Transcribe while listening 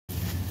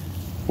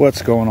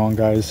What's going on,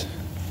 guys?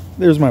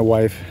 There's my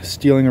wife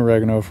stealing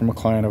oregano from a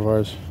client of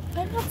ours.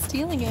 I'm not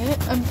stealing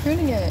it. I'm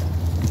pruning it.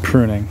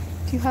 Pruning.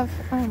 Do you have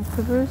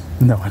clippers?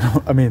 No, I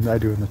don't. I mean, I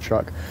do in the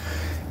truck.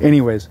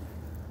 Anyways,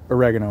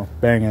 oregano,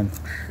 banging.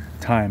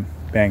 Thyme,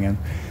 banging.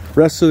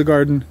 Rest of the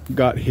garden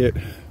got hit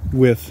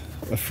with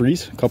a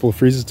freeze, a couple of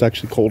freezes. It's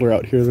actually colder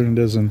out here than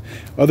it is in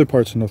other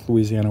parts of North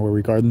Louisiana where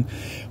we garden.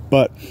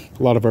 But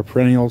a lot of our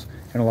perennials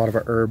and a lot of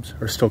our herbs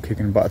are still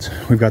kicking butts.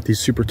 We've got these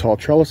super tall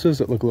trellises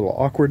that look a little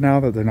awkward now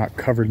that they're not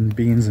covered in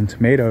beans and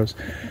tomatoes.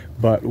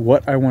 But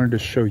what I wanted to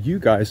show you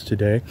guys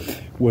today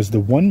was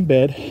the one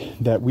bed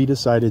that we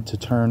decided to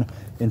turn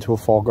into a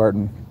fall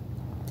garden.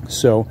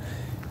 So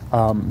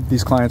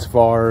these clients of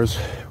ours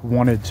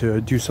wanted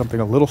to do something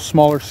a little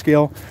smaller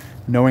scale,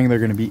 knowing they're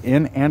going to be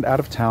in and out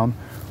of town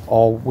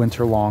all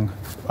winter long,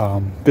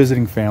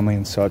 visiting family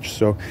and such.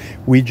 So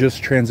we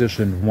just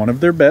transitioned one of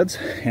their beds,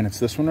 and it's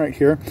this one right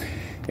here.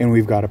 And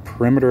we've got a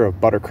perimeter of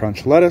butter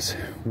crunch lettuce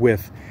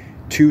with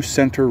 2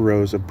 center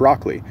rows of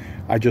broccoli.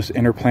 I just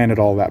interplanted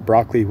all that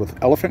broccoli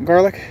with elephant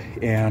garlic,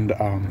 and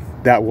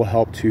that will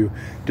help to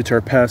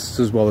deter pests,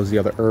 as well as the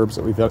other herbs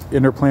that we've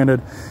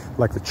interplanted,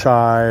 like the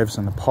chives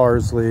and the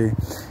parsley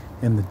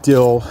and the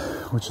dill,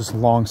 which has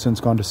long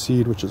since gone to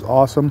seed, which is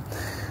awesome.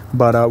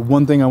 But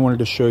one thing I wanted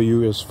to show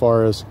you as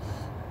far as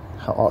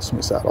how awesome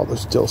is that, all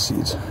those dill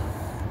seeds.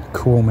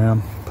 Cool,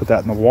 man. Put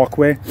that in the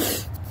walkway.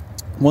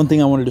 One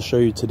thing I wanted to show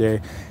you today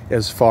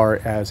as far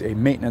as a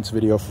maintenance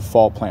video for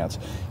fall plants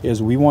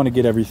is we want to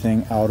get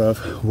everything out of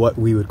what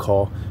we would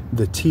call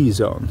the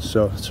T-zone.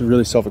 So it's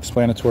really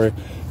self-explanatory,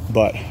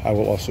 but I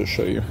will also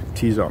show you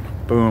T-zone.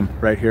 Boom,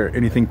 right here.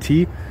 Anything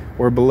T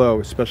or below,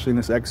 especially in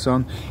this X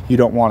zone, you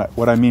don't want it.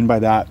 What I mean by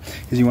that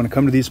is you want to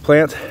come to these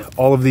plants,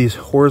 all of these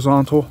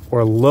horizontal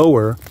or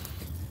lower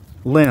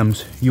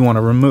limbs you want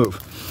to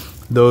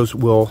remove. Those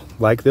will,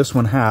 like this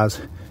one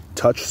has,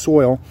 touch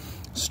soil,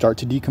 start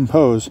to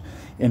decompose,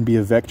 and be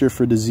a vector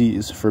for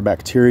disease, for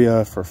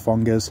bacteria, for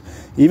fungus,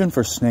 even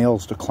for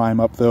snails to climb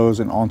up those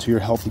and onto your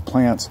healthy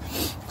plants.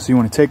 So you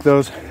want to take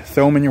those,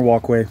 throw them in your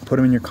walkway, put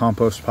them in your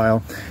compost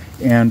pile,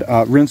 and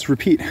rinse,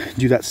 repeat.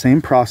 Do that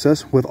same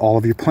process with all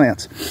of your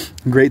plants.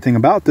 The great thing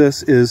about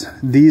this is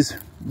these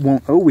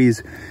won't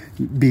always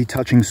be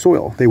touching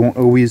soil. They won't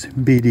always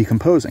be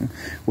decomposing.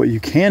 What you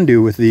can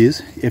do with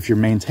these, if you're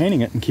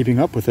maintaining it and keeping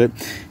up with it,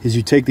 is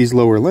you take these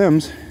lower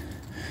limbs,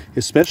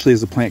 especially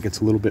as the plant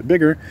gets a little bit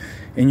bigger,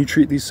 and you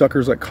treat these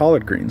suckers like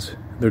collard greens.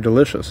 They're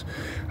delicious.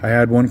 I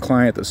had one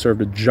client that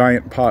served a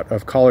giant pot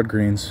of collard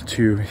greens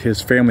to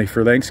his family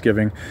for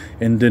Thanksgiving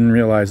and didn't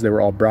realize they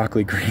were all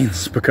broccoli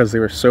greens because they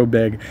were so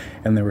big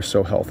and they were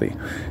so healthy.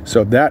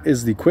 So that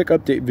is the quick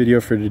update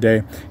video for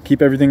today.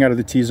 Keep everything out of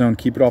the T-zone,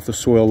 keep it off the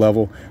soil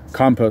level,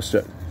 compost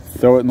it,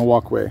 throw it in the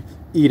walkway,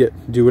 eat it,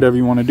 do whatever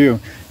you want to do.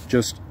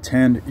 Just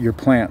tend your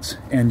plants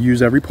and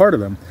use every part of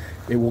them.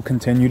 It will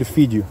continue to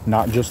feed you,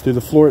 not just through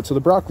the florets of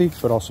the broccoli,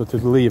 but also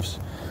through the leaves.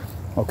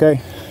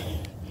 Okay,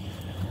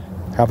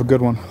 have a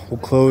good one. We'll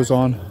close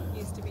on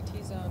Used to be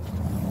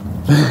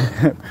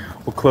T-zone.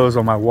 we'll close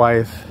on my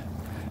wife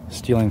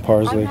stealing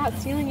parsley. I'm not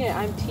stealing it,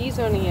 I'm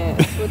T-zoning it.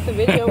 That's what the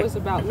video was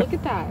about. Look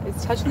at that,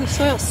 it's touching the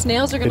soil.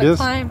 Snails are gonna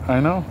climb. I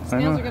know.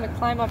 Snails are gonna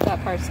climb up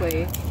that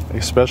parsley.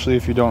 Especially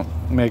if you don't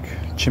make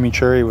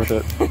chimichurri with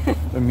it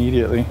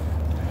immediately.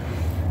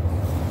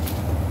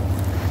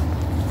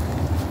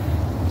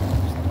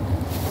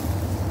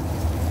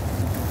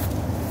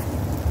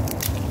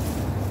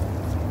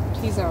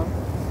 T-zone.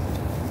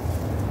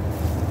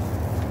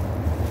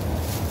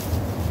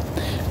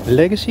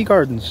 Legacy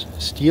Gardens,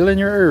 stealing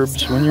your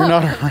herbs when you're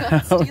not around. I'm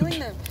not stealing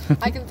them.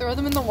 I can throw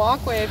them in the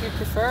walkway if you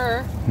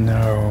prefer.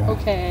 No.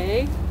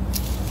 Okay.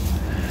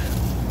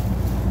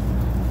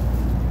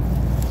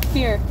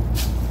 Here.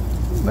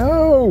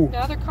 No.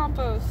 Now they're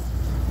compost.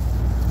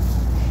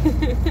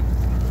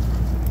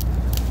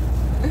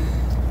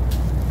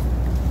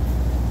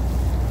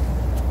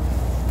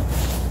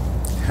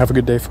 Have a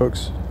good day,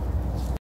 folks.